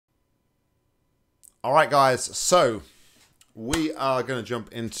Alright guys, so we are going to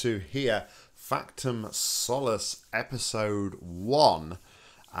jump into here, Factum Solus episode 1.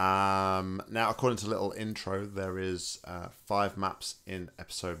 Now according to a little intro, there is 5 maps in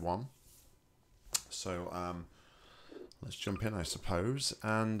episode 1. So let's jump in, I suppose,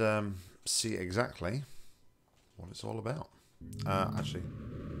 and see exactly what it's all about. Actually,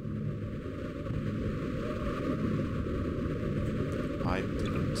 I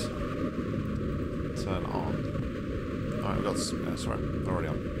didn't turn on. Alright, we've got some, sorry, they're already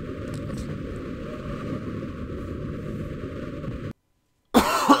on.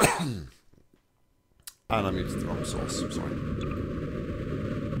 And I muted the wrong source, sorry.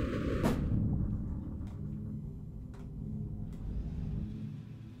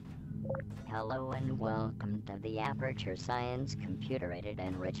 Hello and welcome to the Aperture Science Computer-Aided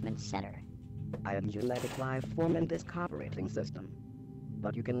Enrichment Center. I am genetic life form in this operating system,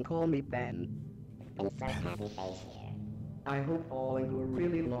 but you can call me Ben. Insert happy face here. I hope falling to a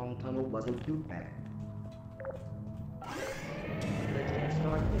really long tunnel wasn't too bad. Let's get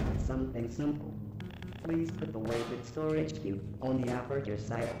started with something simple. Please put the weighted storage cube on the Aperture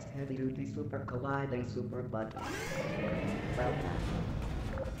Science heavy-duty super colliding super button. Well done.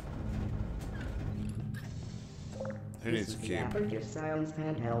 Who needs a This is cube? the Aperture Science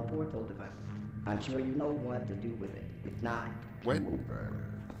handheld portal device. I'm sure you know what to do with it. If not, Wait.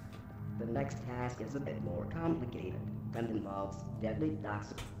 the next task is a bit more complicated and involves deadly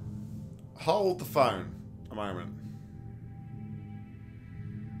toxic. Hold the phone a moment.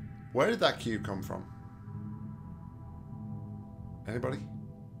 Where did that cube come from? Anybody?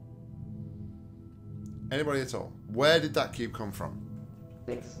 Anybody at all? Where did that cube come from?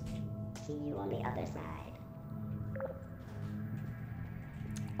 Fix. See you on the other side.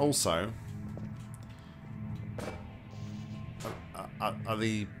 Also, are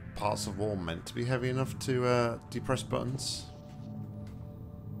the parts of wall meant to be heavy enough to depress buttons?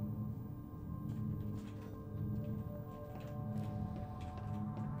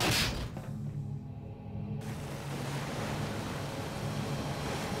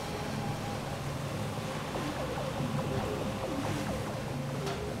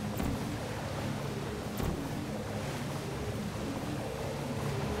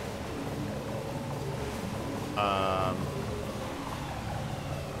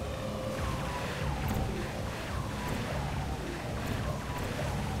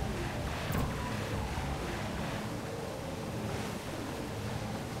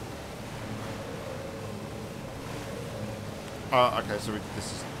 Okay, so this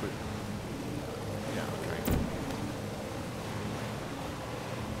is... yeah, okay.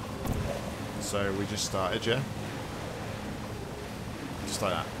 So we just started, yeah? Just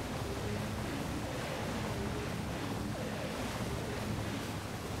like that.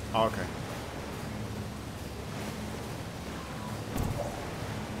 Oh, okay.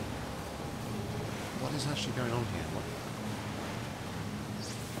 What is actually going on here?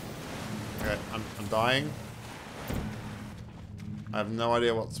 What? Okay, I'm dying. I have no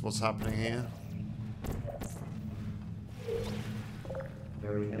idea what's happening here.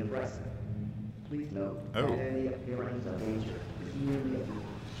 Very impressive. Please note Oh. that any appearance of danger is merely a tool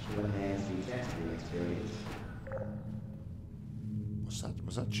to enhance the testing experience. What's that?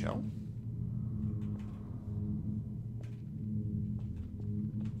 Was that Chell?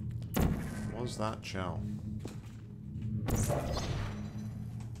 Was that Chell?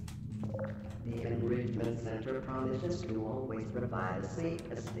 The Enrichment Center promises to always provide a safe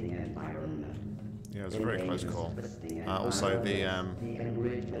testing environment. Yeah, it was a very close call. Also, the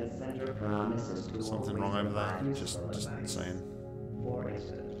Enrichment Center promises to something wrong over there. Just saying. For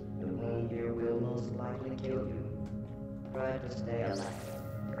instance, the wound here will most likely kill you. Try to stay alive.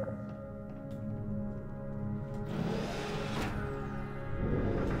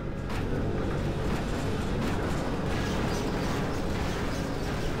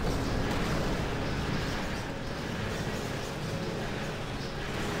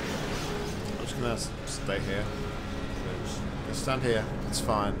 I'm just gonna stay here. Just stand here. It's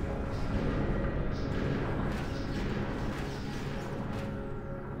fine.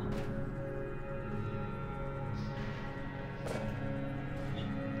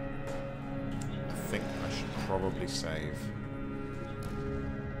 I think I should probably save.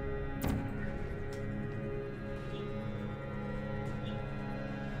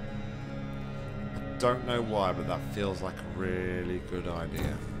 I don't know why, but that feels like a really good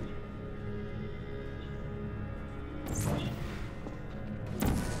idea.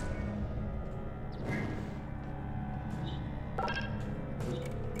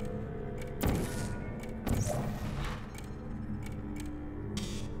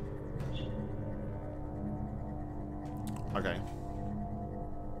 Okay.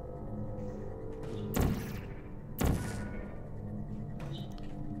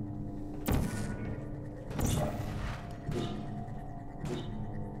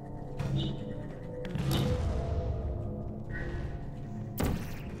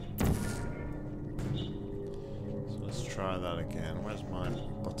 So let's try that again. Where's my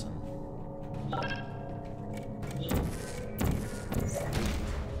button?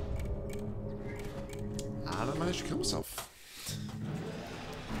 And I managed to kill myself.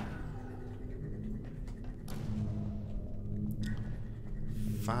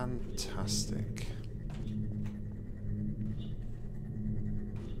 Fantastic.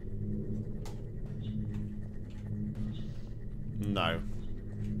 No.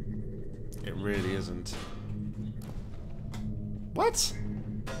 It really isn't. What?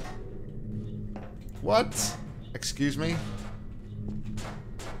 What? Excuse me?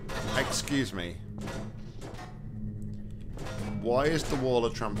 Excuse me. Why is the wall a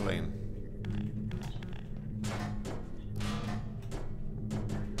trampoline?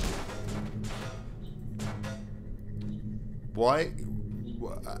 Why?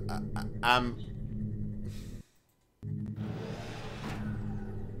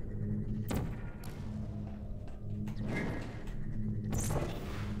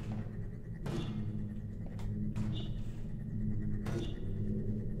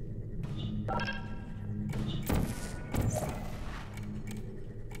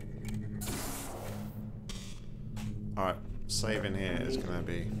 Alright, saving here is going to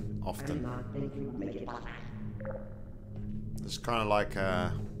be often. It's kind of like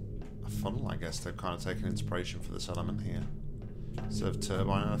a funnel, I guess. They've kind of taken inspiration for this element here. Instead of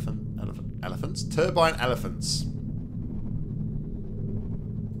turbine elephants? Turbine elephants.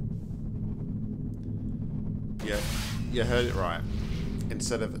 Yeah, you heard it right.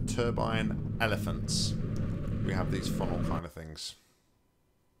 Instead of turbine elephants, we have these funnel kind of things.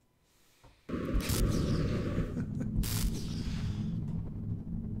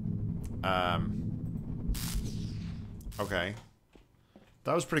 Okay.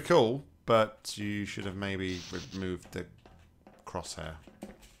 That was pretty cool, but you should have maybe removed the crosshair.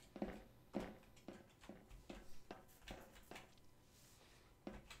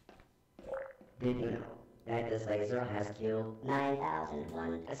 Did you know that this laser has killed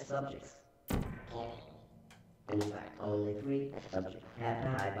 9,001 subjects? In fact, only 3 subjects have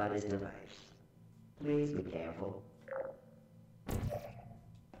died by this device. Please be careful.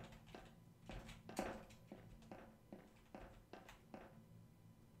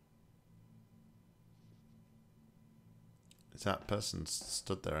 Is that person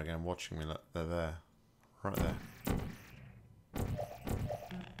stood there again watching me? Look, they're there. Right there.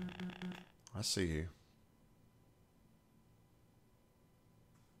 I see you.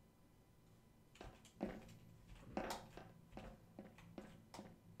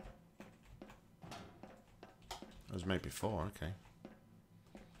 It was made before, okay.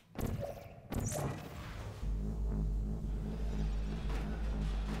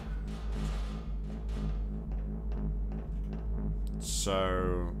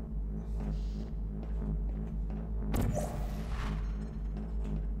 So...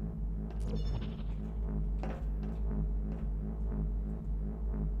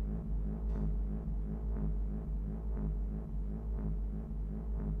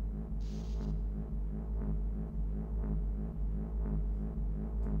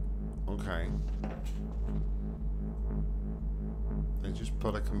 Okay. They just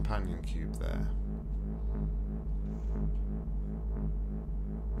put a companion cube there.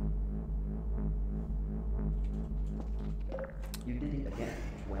 You did it again.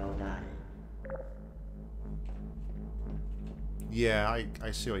 Well done. Yeah,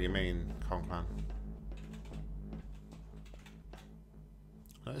 I see what you mean, Conclan.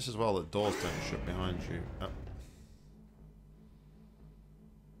 Notice as well that doors don't shut behind you. Oh.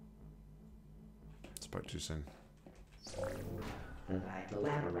 Spoke too soon. The vital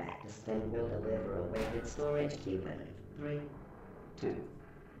apparatus then will deliver a weighted storage cube in 3, 2,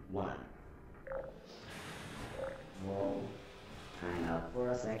 1. Whoa. Time out for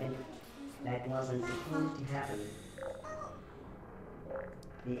a second. That wasn't supposed to happen.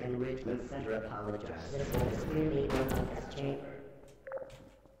 The Enrichment Center apologizes. This is clearly one of its chamber.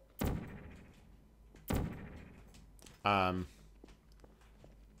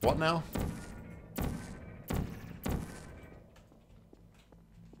 What now?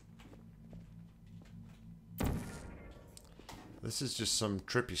 This is just some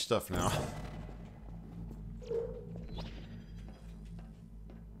trippy stuff now.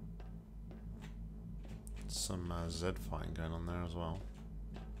 Some Z fighting going on there as well.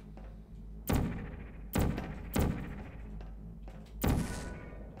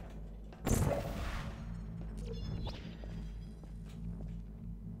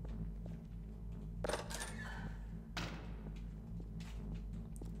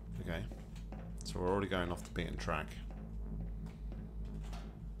 Okay. So we're already going off the beaten track.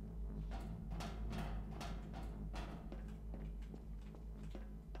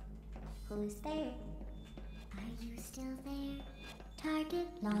 Who's there? Are you still there? Target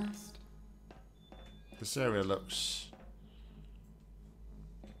lost. This area looks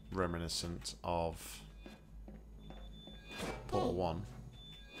reminiscent of Portal 1.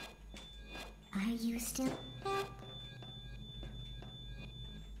 Are you still there?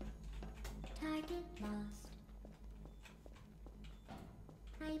 Target lost.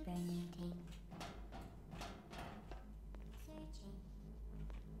 Hibernating. Searching.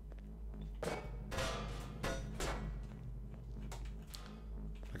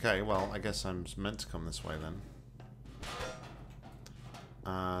 Okay, well, I guess I'm meant to come this way then.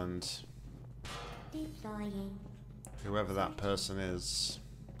 And Deploying. whoever that person is,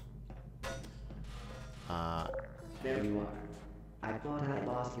 There you are. I thought I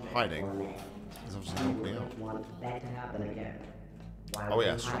lost you there hiding, for a minute. is obviously You helping me out. wouldn't want that to happen again. Why Oh would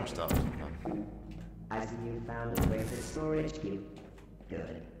yeah, you stream hide? start. I see you found a way to the storage cube.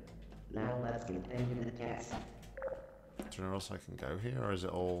 Good. Now let's continue the test. Is there anywhere else I can go here, or is it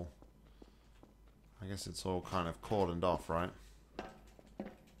all... I guess it's all kind of cordoned off, right?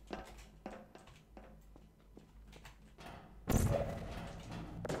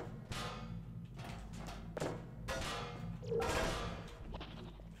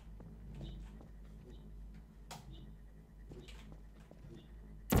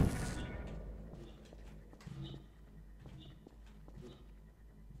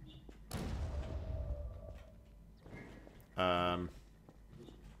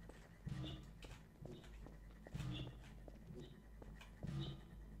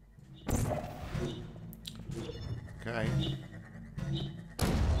 Okay.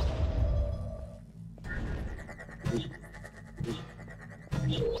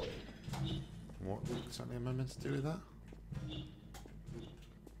 What exactly am I meant to do with that?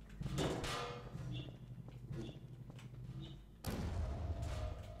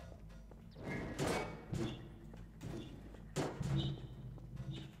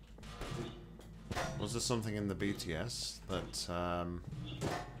 Was there something in the BTS that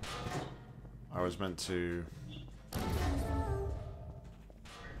I was meant to...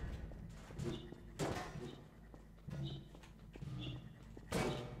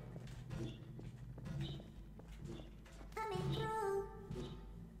 Coming through.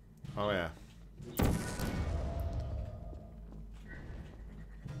 Oh yeah.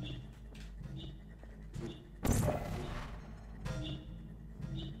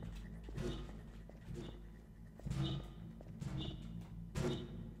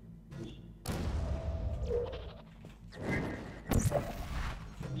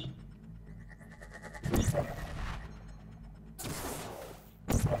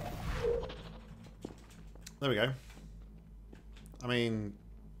 There we go. I mean,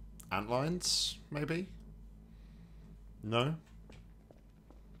 antlines, maybe? No?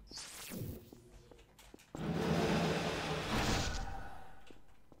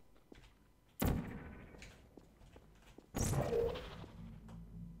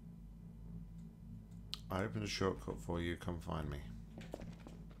 I opened a shortcut for you, come find me.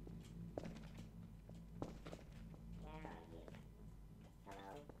 Where are you? Hello?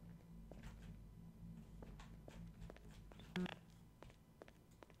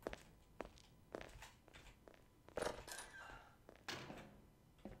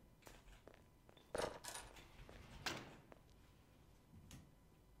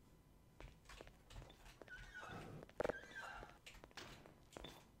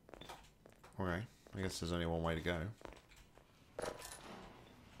 Okay, I guess there's only one way to go.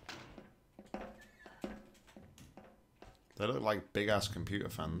 They look like big-ass computer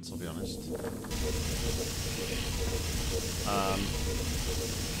fans, I'll be honest.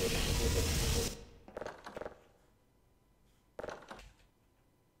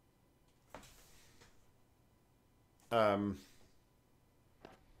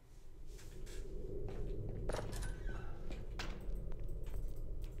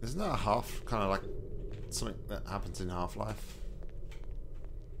 Isn't that a half, kind of like something that happens in Half-Life?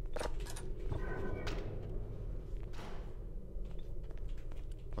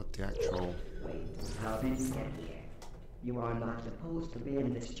 What the actual... Wait, how did you get here? You are not supposed to be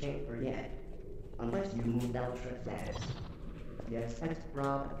in this chamber yet. Unless you moved ultra fast. Yes, that's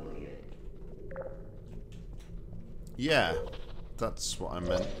probably it. Yeah, that's what I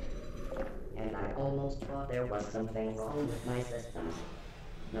meant. And I almost thought there was something wrong with my system.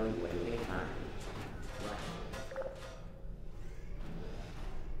 No, you wouldn't be fine. What?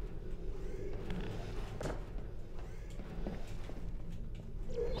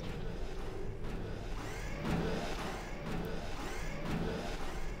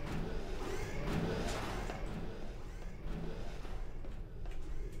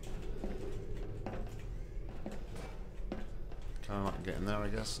 I can get in there, I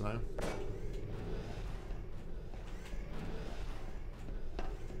guess. No.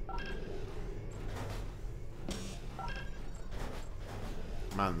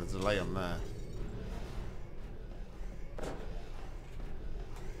 Man, the delay on there.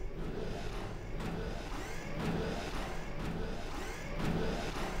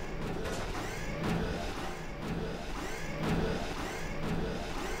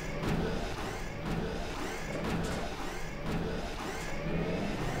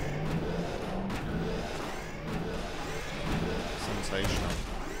 Sensational.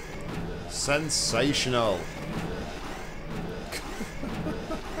 Sensational.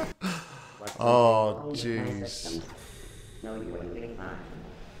 Oh, jeez. No, you wouldn't be fine.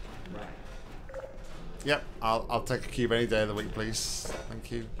 Right. Yep, I'll take a cube any day of the week, please.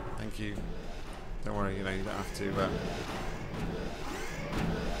 Thank you. Thank you. Don't worry, you know, you don't have to.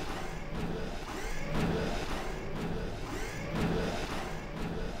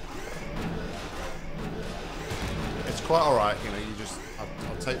 It's quite alright, you know,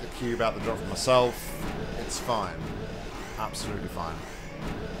 I'll take the cube out the drop for myself. It's fine. Absolutely fine.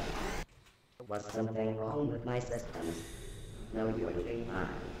 Was something wrong with my systems? No, you would be fine.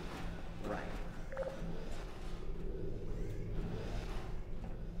 Right.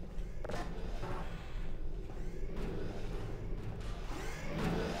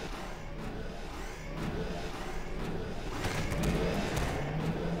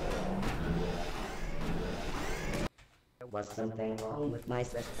 Was something wrong with my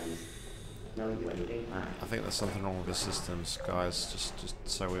systems? No, you wouldn't be fine. I think there's something wrong with the systems, guys, just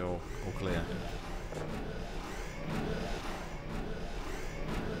so we're all clear.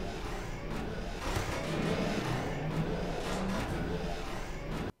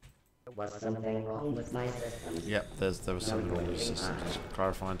 Was something wrong with my systems? Yep, there was something wrong with the systems. Just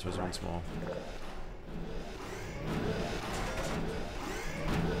clarifying to us once more.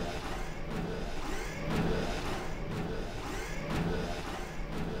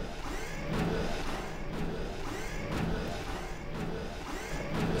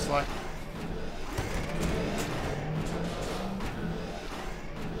 It's like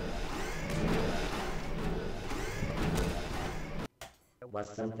Was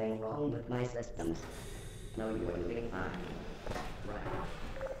something wrong with my systems? No, you wouldn't be fine. Right.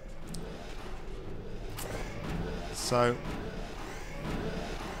 so.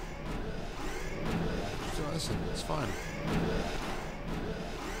 Just listen, it's fine.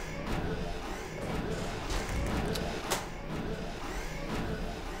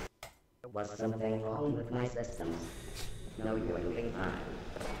 Was something wrong with my systems? No, you wouldn't be fine.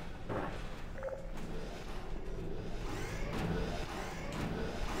 Right.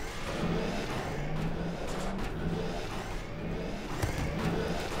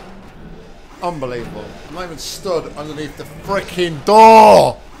 Unbelievable. I'm not even stood underneath the freaking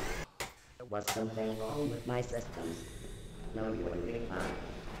door! Was something wrong with my systems? No, you wouldn't be fine.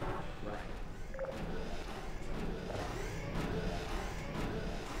 Right.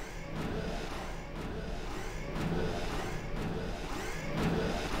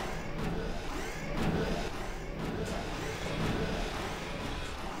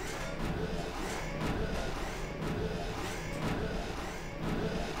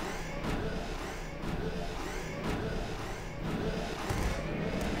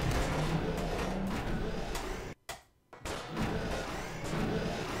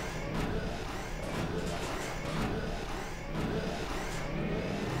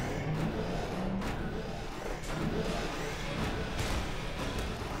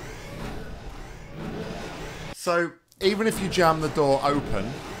 So, even if you jam the door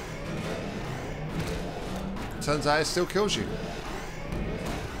open, turns out it still kills you.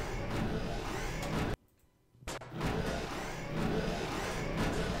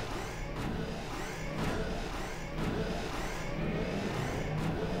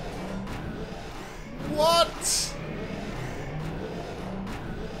 What?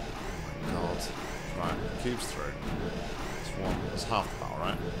 Oh my god. Right, cube's through. That's one. That's half the battle,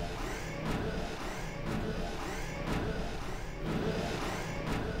 right?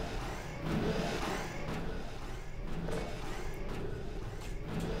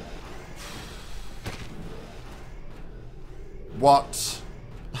 What?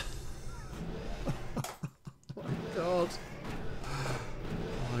 Oh my god.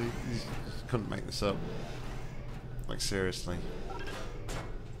 Oh, you couldn't make this up. Like, seriously.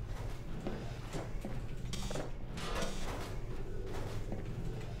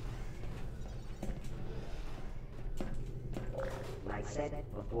 Like said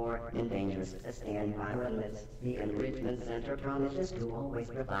before, in dangerous environments, the Enrichment Center promises to always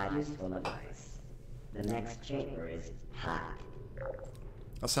provide useful advice. The next chamber is hot.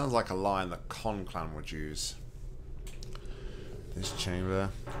 That sounds like a line that Con Clan would use. This chamber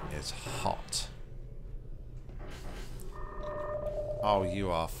is hot. Oh,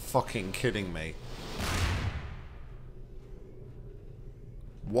 you are fucking kidding me.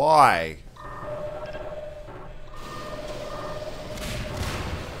 Why?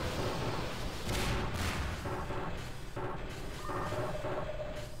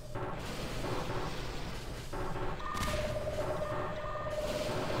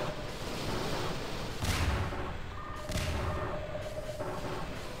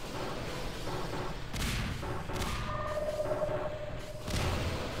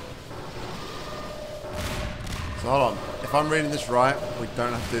 So hold on. If I'm reading this right, we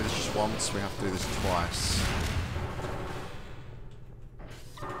don't have to do this just once, we have to do this twice.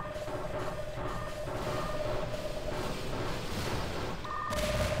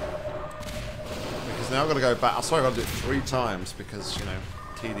 Because now I've got to go back. I swear I've got to do it 3 times because, you know,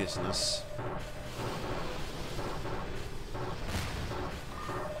 tediousness.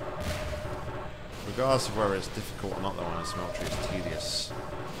 Regardless of whether it's difficult or not, though, on a smeltery, it's tedious.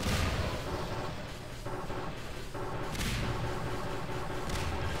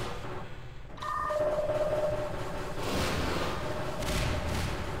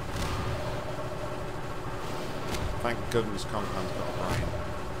 Thank goodness Concan's got a brain.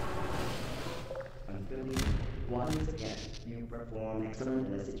 Once again, you perform excellent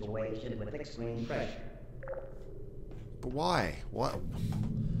in a situation with extreme pressure. But why? What?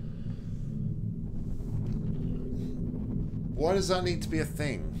 Why does that need to be a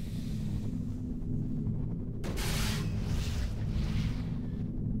thing?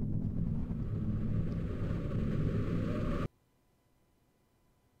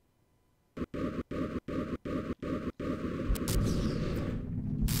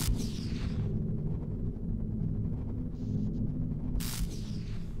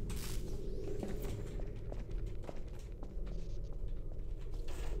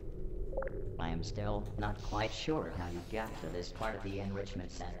 I am still not quite sure how you got to this part of the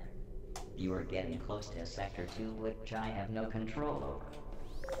Enrichment Center. You are getting close to Sector 2, which I have no control over.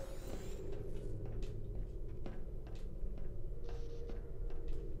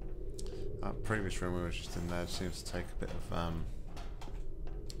 That previous room we were just in there seems to take a bit of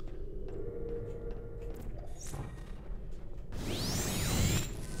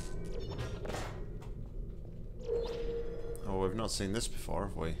Oh, we've not seen this before,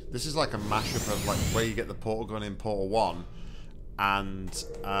 have we? This is like a mashup of like where you get the portal gun in Portal 1 and is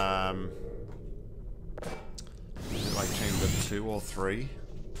it like Chamber 2 or 3?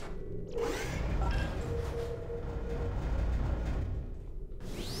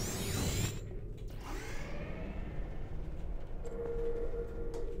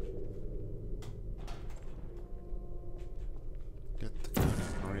 Get the gun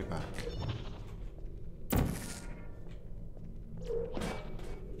and hurry back.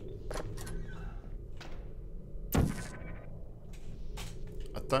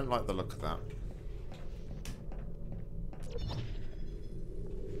 I don't like the look of that.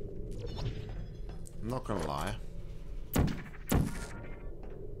 I'm not gonna lie.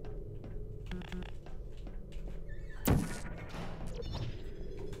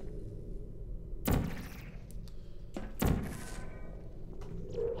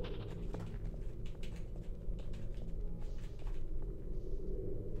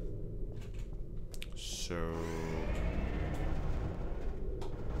 So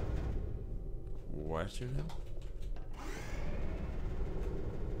where to now?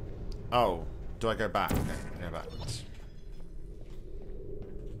 Oh, do I go back? Okay, go backwards.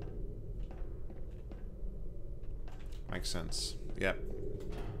 Makes sense. Yep.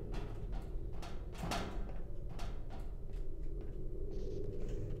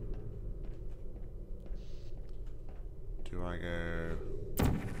 Do I go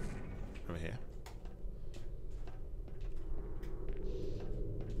over here?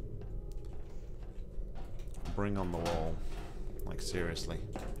 Bring on the wall. Like, seriously.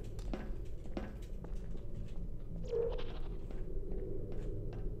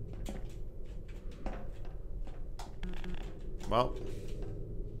 Well,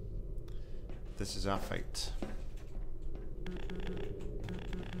 this is our fate.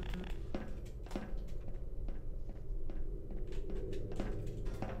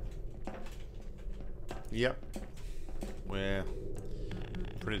 Yep. We're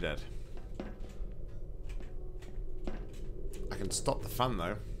pretty dead. I can stop the fan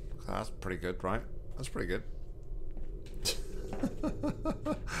though. That's pretty good, right? That's pretty good.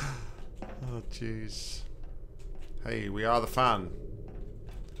 Oh, jeez. Hey, we are the fan.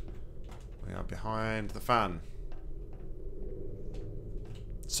 We are behind the fan.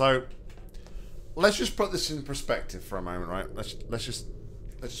 So let's just put this in perspective for a moment, right? Let's just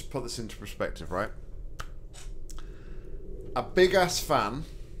put this into perspective, right? A big ass fan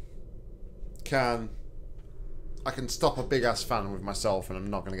I can stop a big ass fan with myself and I'm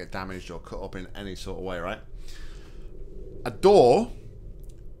not going to get damaged or cut up in any sort of way, right? A door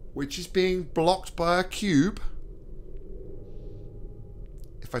which is being blocked by a cube.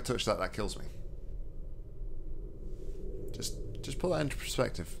 If I touch that, that kills me. Just put that into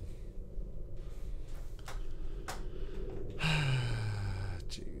perspective.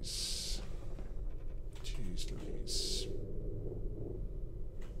 Jeez. Jeez Louise.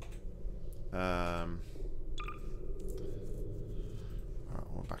 Alright,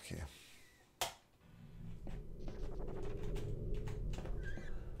 we're back here.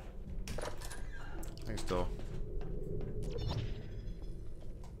 Thanks, door.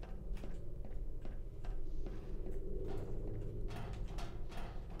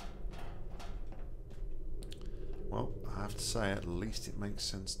 Well, I have to say, at least it makes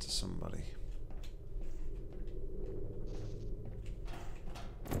sense to somebody.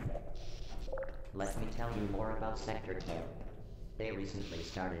 Let me tell you more about Sector 2. They recently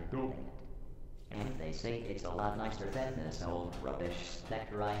started building it. And they say it's a lot nicer than this old rubbish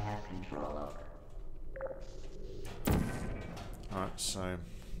sector I have control over. Alright, so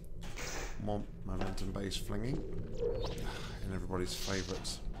more momentum base flinging in everybody's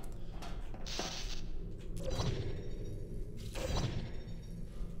favourites.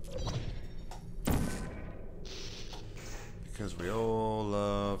 Because we all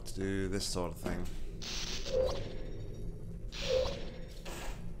love to do this sort of thing.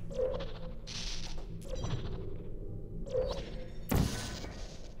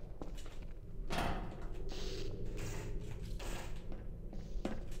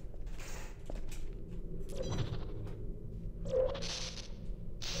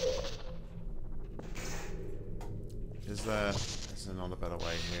 Is there not a better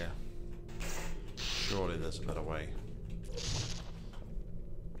way here? Surely there's a better way.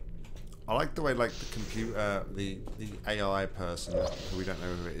 I like the way, like, the computer, the AI person, who we don't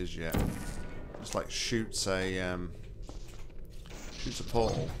know who it is yet, just like shoots a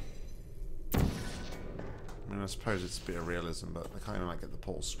portal. I mean, I suppose it's a bit of realism, but I can't even like get the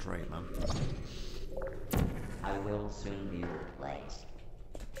portal straight, man. I will soon be replaced.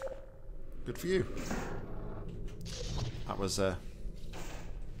 Good for you. That was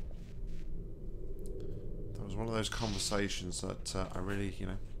one of those conversations that I really, you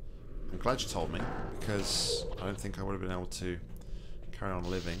know, I'm glad you told me, because I don't think I would have been able to carry on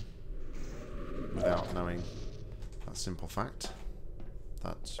living without knowing that simple fact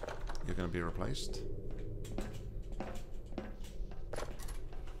that you're going to be replaced.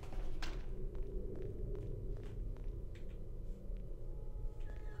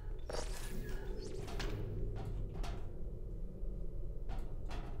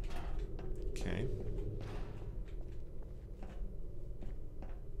 Okay.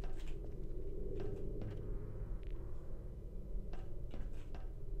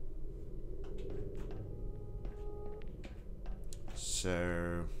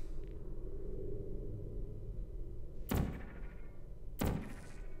 So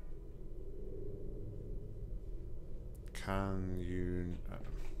can you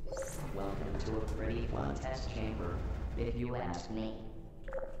Welcome to a pretty fun test chamber, if you ask me.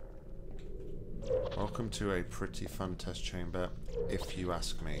 welcome to a pretty fun test chamber, if you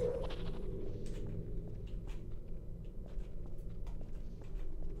ask me.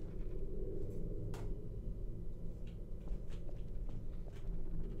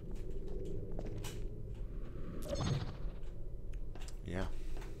 Yeah.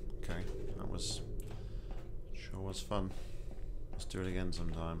 Okay. That was sure was fun. Let's do it again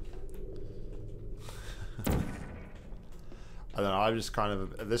sometime. I don't know, I'm just kind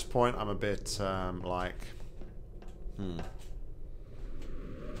of, at this point, I'm a bit, like,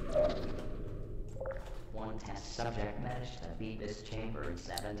 One test subject managed to beat this chamber in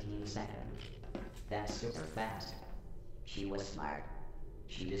 17 seconds. That's super fast. She was smart.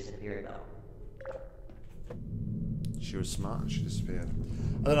 She disappeared though. She was smart and she disappeared.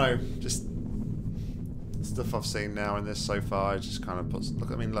 I don't know, just stuff I've seen now in this so far, it just kind of puts,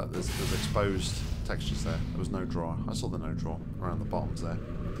 look, I mean, look, there's exposed textures there. There was no draw. I saw the no draw around the bottoms there.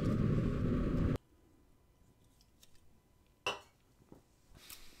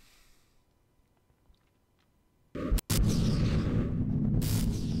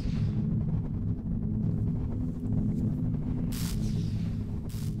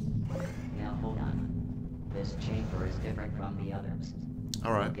 Now hold on. This chamber is different from the others.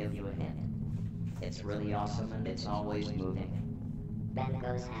 All right. I'll give you a hint. It's really awesome and it's always moving. Ben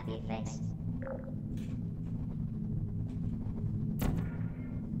goes happy face.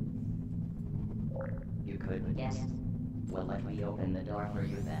 You could? Yes. Well, let me open the door for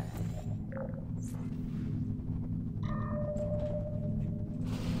you then.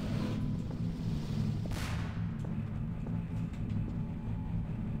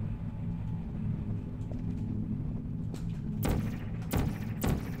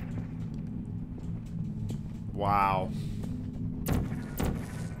 Wow.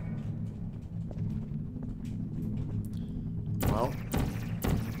 Well.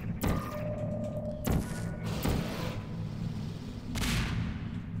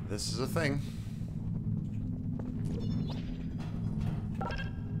 This is a thing.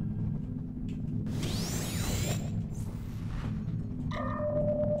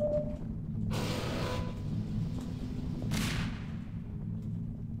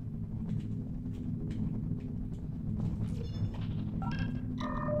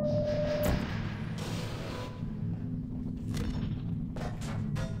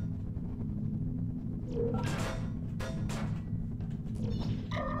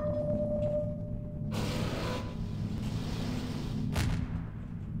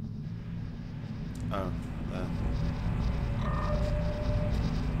 Oh, there.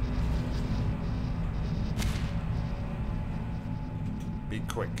 Be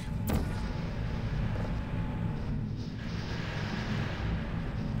quick.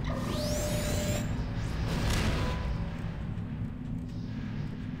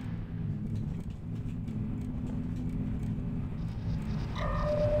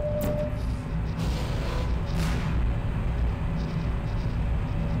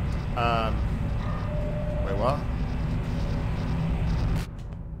 Wait, what?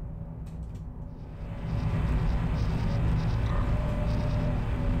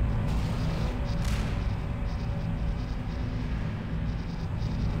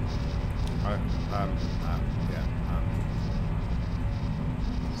 Yeah.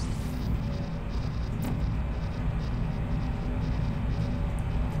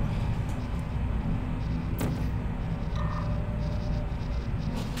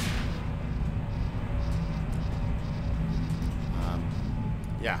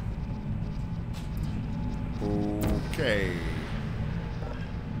 Yeah. Okay.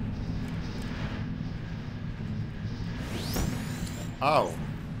 Oh.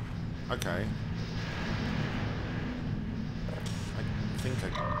 Okay. I think I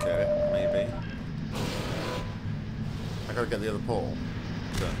get it, maybe. I gotta get the other portal.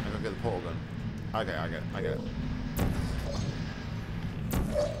 I gotta get the portal gun. Okay, I get it.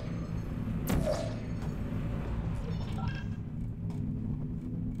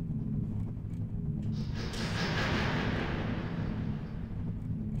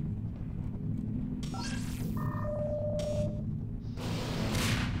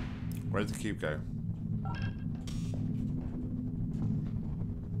 Where did the cube go?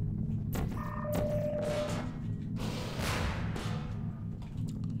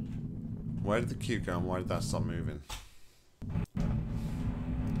 Where did the cube go and why did that stop moving?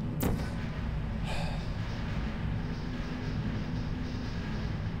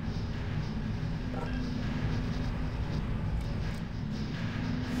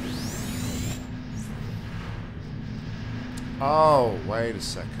 Oh, wait a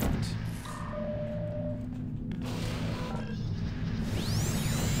second.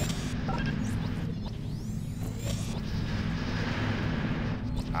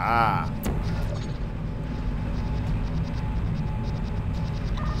 Ah.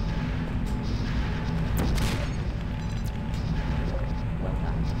 Well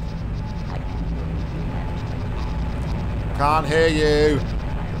done. I can't believe you managed to... Can't hear you.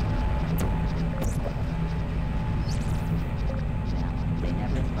 They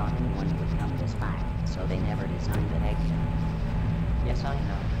never thought anyone would come this far, so they never designed the eggshell. Yes, I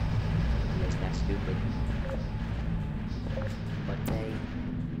know. Is that stupid? But they...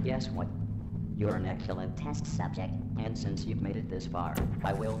 Guess what? You're an excellent test subject, and since you've made it this far,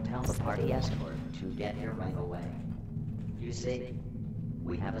 I will tell the party escort to get here right away. You see,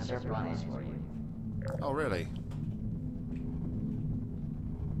 we have a surprise for you. Oh, really?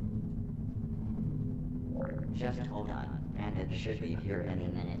 Just hold on, and it should be here any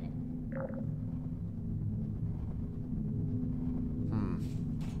minute.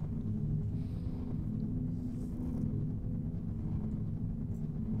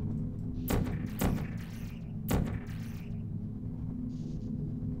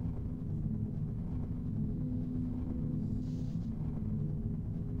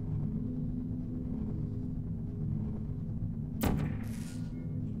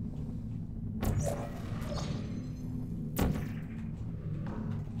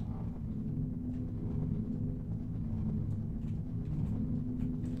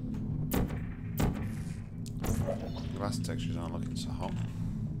 glass textures aren't looking so hot.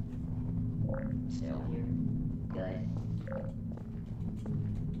 Still here. Good.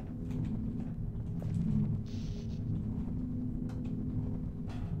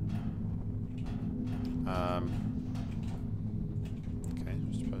 Okay,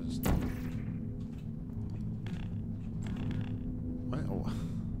 I suppose. Wait, oh.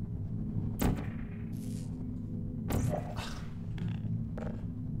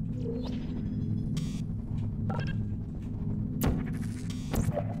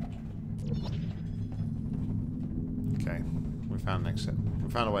 Okay, we found an exit. We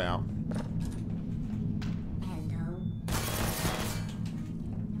found a way out. Hello.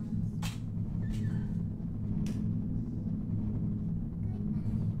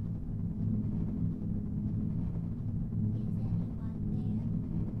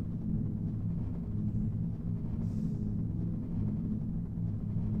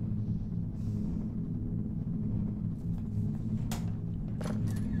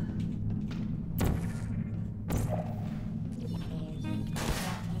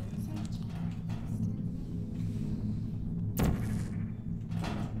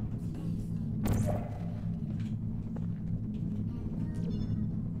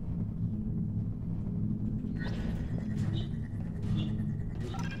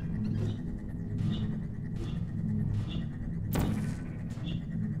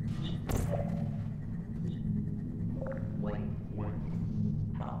 Wait.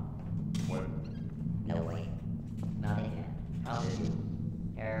 How? No way. Not again. I'll do.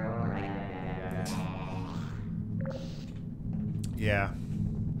 Error. Yeah.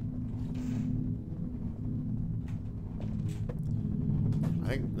 I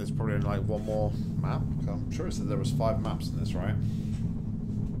think there's probably only like one more map. I'm sure it said there was 5 maps in this, right?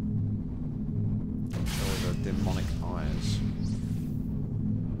 Show the demonic eyes.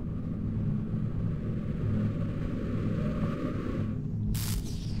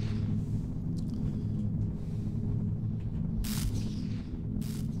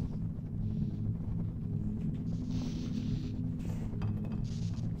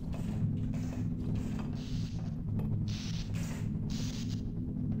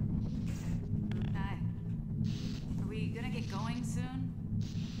 Are we gonna get going soon?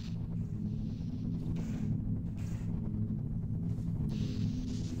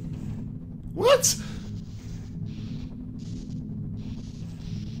 What?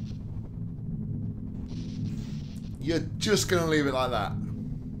 You're just gonna leave it like that?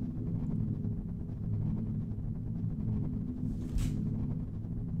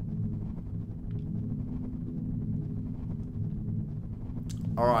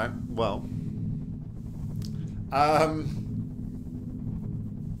 Alright, well.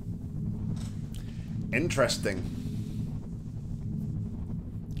 Interesting.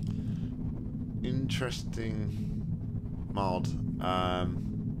 Interesting mod.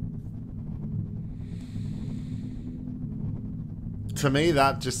 To me,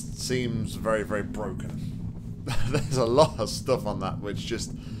 that just seems very, very broken. There's a lot of stuff on that which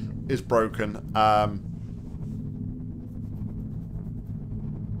just is broken.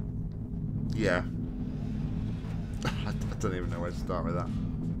 Yeah. I don't even know where to start with that.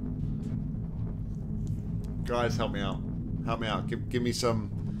 Guys, help me out. Help me out. Give me some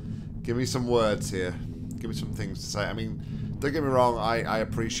words here. Give me some things to say. I mean, don't get me wrong. I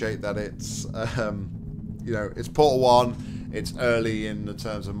appreciate that it's you know, it's Portal 1. It's early in the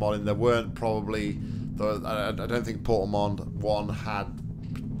terms of modding. There weren't probably I don't think Portal Mod 1 had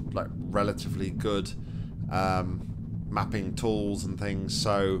like relatively good mapping tools and things.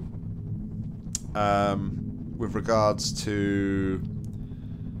 So with regards to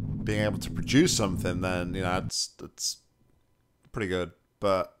being able to produce something, then you know that's pretty good.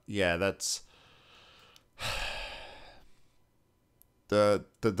 But yeah, that's the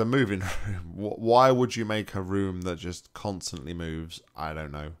moving room. Why would you make a room that just constantly moves? I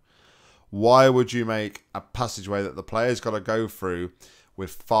don't know. Why would you make a passageway that the player's got to go through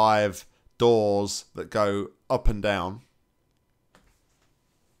with 5 doors that go up and down?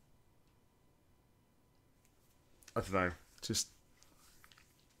 I don't know. Just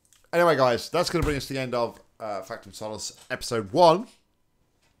anyway, guys, that's going to bring us to the end of Factum Solus episode 1.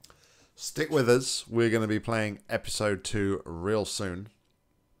 Stick with us. We're going to be playing episode 2 real soon.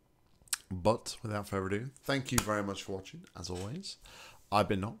 But without further ado, thank you very much for watching. As always, I've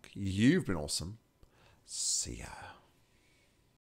been Nock. You've been awesome. See ya.